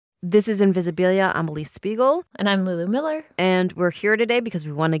This is Invisibilia. I'm Elise Spiegel. And I'm Lulu Miller. And we're here today because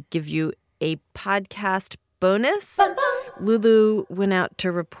we want to give you a podcast bonus. Lulu went out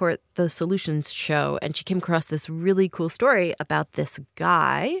to report the Solutions show, and she came across this really cool story about this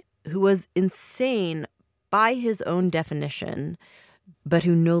guy who was insane by his own definition, but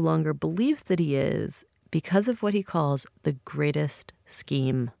who no longer believes that he is because of what he calls the greatest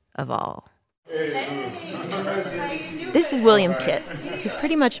scheme of all. This is William Kitt. He's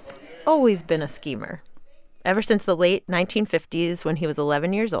pretty much always been a schemer. Ever since the late 1950s when he was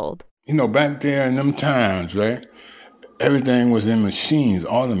 11 years old. You know, back there in them times, right, everything was in machines,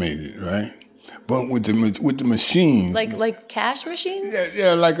 automated, right? But with the machines... Like cash machines?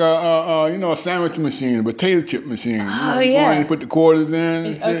 Yeah, like a sandwich machine, a potato chip machine. Oh, yeah. You put the quarters in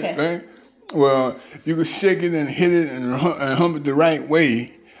and okay. shit, right? Well, you could shake it and hit it and hump it the right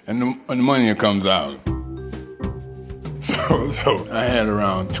way, and the money comes out. So I had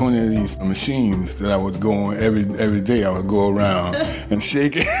around 20 of these machines that I would go on every day. I would go around and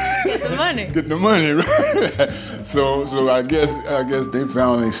shake it. Get the money. Get the money, right? So I guess they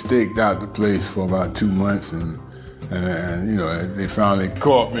finally staked out the place for about 2 months, and they finally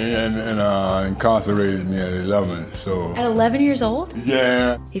caught me and incarcerated me at 11. So at 11 years old?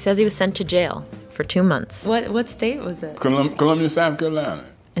 Yeah. He says he was sent to jail for 2 months. What state was it? Columbia, South Carolina.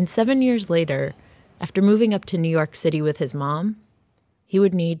 And 7 years later, after moving up to New York City with his mom, he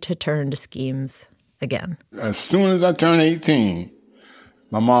would need to turn to schemes again. As soon as I turned 18,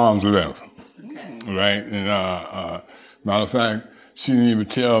 my mom's left, right? And matter of fact, she didn't even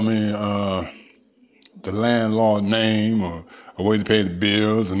tell me the landlord's name or a way to pay the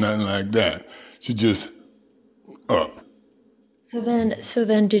bills or nothing like that. She just up. So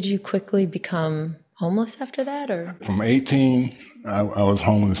then did you quickly become homeless after that, or? From 18... I was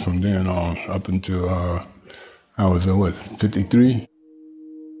homeless from then on up until I was, 53?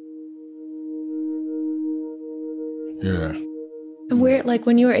 Yeah. And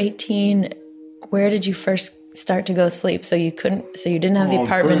when you were 18, where did you first start to go sleep? So you didn't have the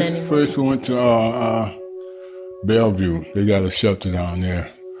apartment anymore? First we went to Bellevue. They got a shelter down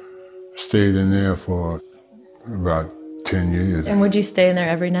there. Stayed in there for about 10 years. And would you stay in there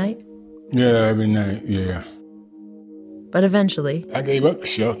every night? Yeah, every night, yeah. But eventually... I gave up the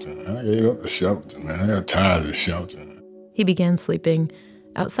shelter, man. I got tired of the shelter. He began sleeping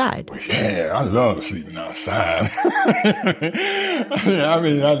outside. Yeah, I love sleeping outside.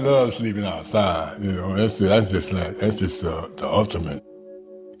 I love sleeping outside. You know, that's just the ultimate.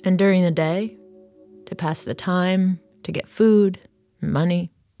 And during the day, to pass the time, to get food,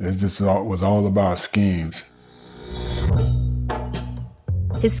 money. It just was all about schemes.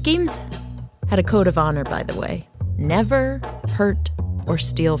 His schemes had a code of honor, by the way. Never hurt or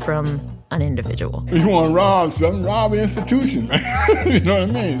steal from an individual. You want to rob something, rob an institution. You know what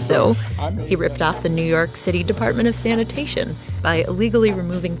I mean? So he ripped off the New York City Department of Sanitation by illegally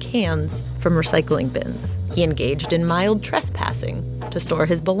removing cans from recycling bins. He engaged in mild trespassing to store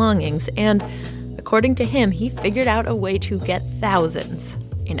his belongings, and according to him, he figured out a way to get thousands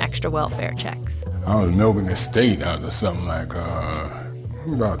in extra welfare checks. I was milking the state out of something like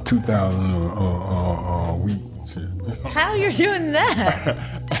about $2,000 a week. How you're doing that?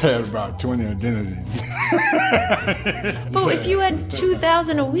 I had about 20 identities. But if you had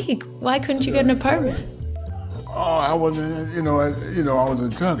 $2,000 a week, why couldn't you get an apartment? Oh, I wasn't, I was a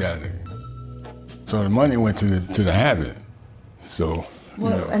drug addict. So the money went to the habit. So,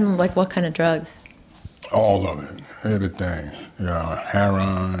 And what kind of drugs? All of it, everything.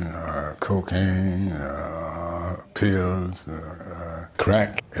 Heroin, cocaine, pills,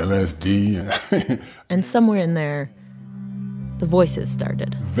 crack, LSD. And somewhere in there, the voices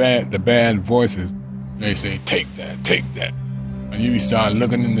started. The bad voices, they say, take that, take that. And you start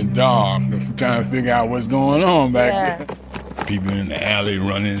looking in the dark, trying to figure out what's going on back there. People in the alley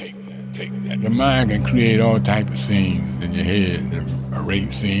running, take that, take that. Your mind can create all type of scenes in your head. A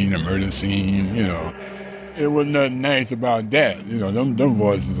rape scene, a murder scene, It was nothing nice about that. Them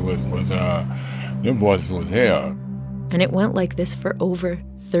voices was hell. And it went like this for over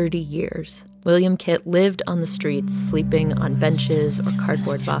 30 years. William Kitt lived on the streets, sleeping on benches or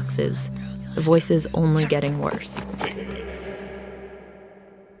cardboard boxes, the voices only getting worse.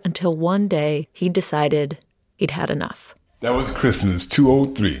 Until one day, he decided he'd had enough. That was Christmas,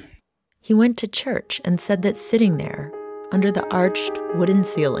 2003. He went to church and said that sitting there, under the arched wooden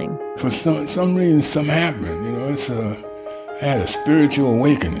ceiling... For some reason, something happened. I had a spiritual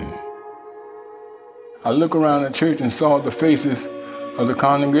awakening. I looked around the church and saw the faces of the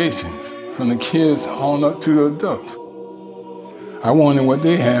congregations, from the kids on up to the adults. I wanted what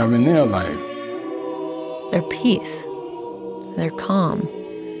they have in their life. Their peace, their calm,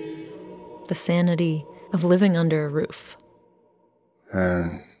 the sanity of living under a roof.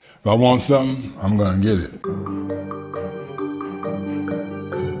 And if I want something, I'm going to get it.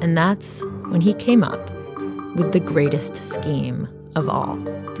 And that's when he came up with the greatest scheme of all.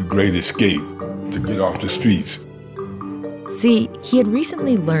 The great escape, to get off the streets. See, he had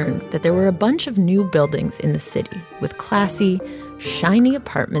recently learned that there were a bunch of new buildings in the city with classy, shiny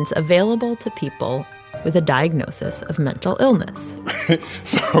apartments available to people with a diagnosis of mental illness.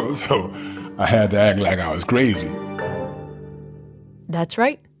 So I had to act like I was crazy. That's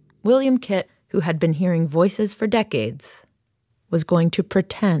right. William Kitt, who had been hearing voices for decades, was going to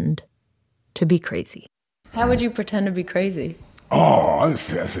pretend to be crazy. How would you pretend to be crazy? Oh, I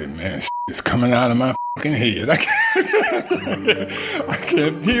said, man, it's coming out of my fucking head. I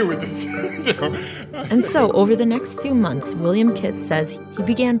can't deal with it. And so over the next few months, William Kitt says he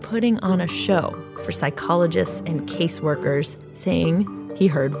began putting on a show for psychologists and caseworkers, saying he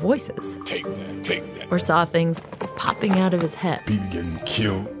heard voices. Take that. Or saw things popping out of his head. People getting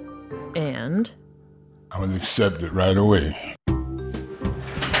killed. And I was accepted right away.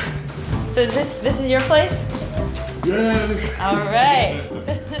 So this is your place? Yes. All right.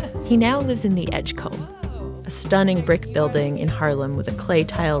 He now lives in the Edgecombe, a stunning brick building in Harlem with a clay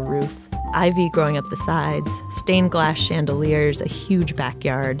tile roof, ivy growing up the sides, stained glass chandeliers, a huge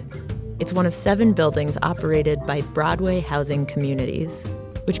backyard. It's one of 7 buildings operated by Broadway Housing Communities,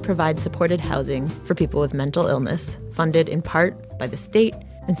 which provides supported housing for people with mental illness, funded in part by the state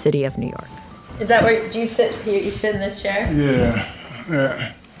and city of New York. Is that where, do you sit here? You sit in this chair?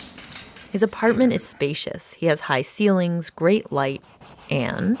 Yeah. His apartment is spacious. He has high ceilings, great light,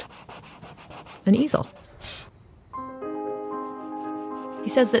 and an easel. He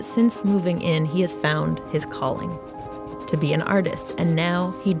says that since moving in, he has found his calling, to be an artist, and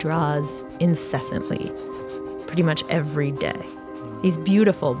now he draws incessantly, pretty much every day. These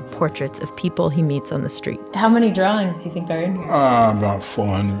beautiful portraits of people he meets on the street. How many drawings do you think are in here? About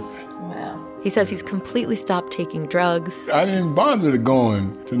 400. Wow. He says he's completely stopped taking drugs. I didn't bother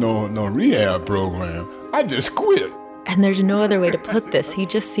going to no rehab program. I just quit. And there's no other way to put this. He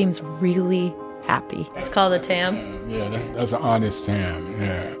just seems really happy. It's called a tam? Yeah, that's an artist tam,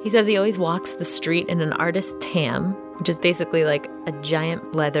 yeah. He says he always walks the street in an artist tam, which is basically like a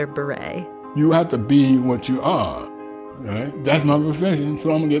giant leather beret. You have to be what you are. Right? That's my profession,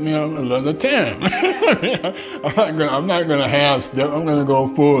 so I'm gonna get me a leather tam. I'm not gonna half step. I'm gonna go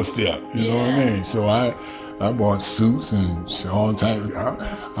full step. You know what I mean? So I bought suits and all types.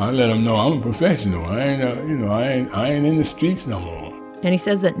 I let them know I'm a professional. I ain't in the streets no more. And he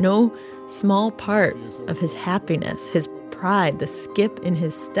says that no small part of his happiness, his pride, the skip in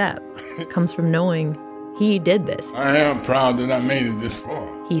his step, comes from knowing he did this. I am proud that I made it this far.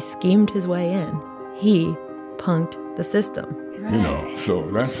 He schemed his way in. He punked the system. Right. You know, so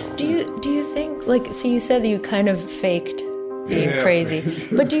that's... Do you think, like, so you said that you kind of faked being crazy,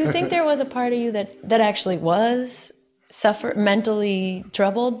 but do you think there was a part of you that actually was mentally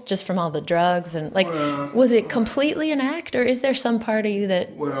troubled just from all the drugs and, like, was it completely an act, or is there some part of you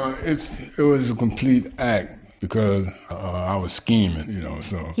that... Well, it was a complete act because I was scheming, you know,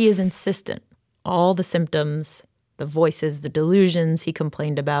 so... He is insistent. All the symptoms, the voices, the delusions he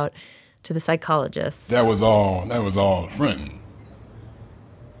complained about to the psychologist. That was all a friend.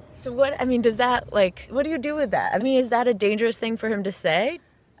 So does that, like, what do you do with that? I mean, is that a dangerous thing for him to say?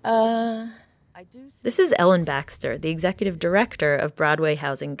 I do. This is Ellen Baxter, the executive director of Broadway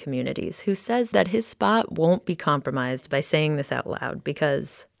Housing Communities, who says that his spot won't be compromised by saying this out loud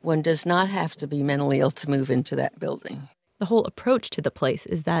because... One does not have to be mentally ill to move into that building. The whole approach to the place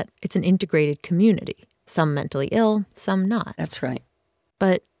is that it's an integrated community. Some mentally ill, some not. That's right.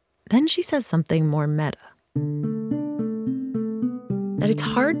 But then she says something more meta. That it's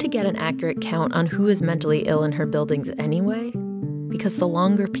hard to get an accurate count on who is mentally ill in her buildings anyway, because the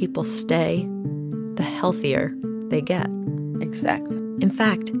longer people stay, the healthier they get. Exactly. In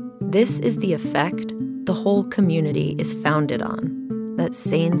fact, this is the effect the whole community is founded on, that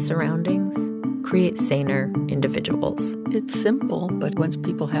sane surroundings create saner individuals. It's simple, but once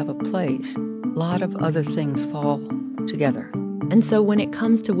people have a place, a lot of other things fall together. And so when it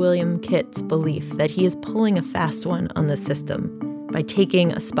comes to William Kitt's belief that he is pulling a fast one on the system by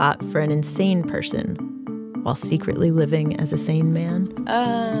taking a spot for an insane person while secretly living as a sane man?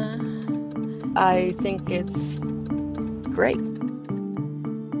 I think it's great.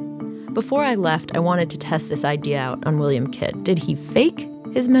 Before I left, I wanted to test this idea out on William Kitt. Did he fake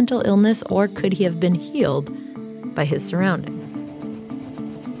his mental illness, or could he have been healed by his surroundings?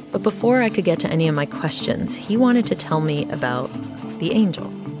 But before I could get to any of my questions, he wanted to tell me about the angel.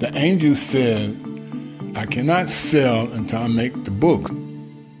 The angel said, I cannot sell until I make the book.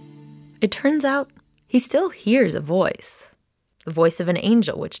 It turns out he still hears a voice. The voice of an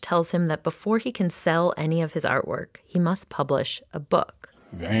angel, which tells him that before he can sell any of his artwork, he must publish a book.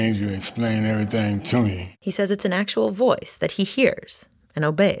 The angel explained everything to me. He says it's an actual voice that he hears and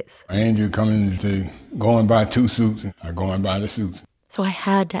obeys. An angel coming and say, go and buy 2 suits. I go and buy the suits. So I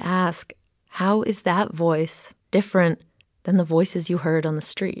had to ask, how is that voice different than the voices you heard on the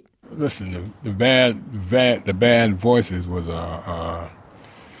street? Listen, the bad voices was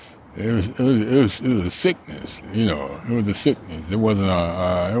it was a sickness, you know. It was a sickness. It wasn't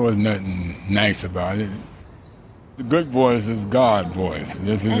nothing nice about it. The good voice is God's voice, and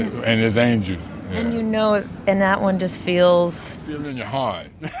His angels. Yeah. And you know it, and that one just feels... Feel it in your heart.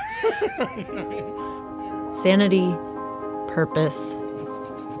 Sanity, purpose,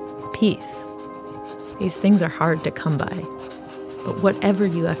 peace. These things are hard to come by. But whatever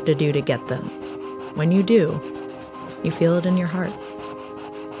you have to do to get them, when you do, you feel it in your heart.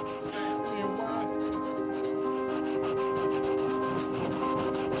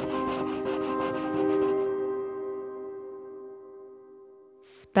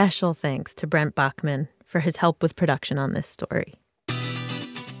 Special thanks to Brent Bachman for his help with production on this story.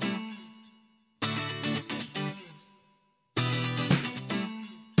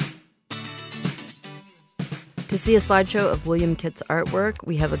 To see a slideshow of William Kitt's artwork,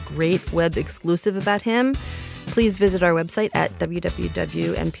 we have a great web exclusive about him. Please visit our website at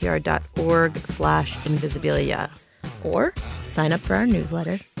www.npr.org/invisibilia. Or sign up for our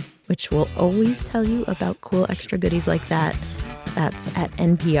newsletter, which will always tell you about cool extra goodies like that. That's at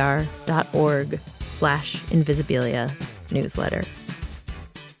npr.org/invisibilia newsletter.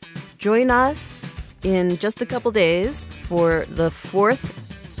 Join us in just a couple days for the 4th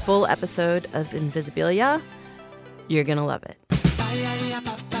full episode of Invisibilia. You're going to love it.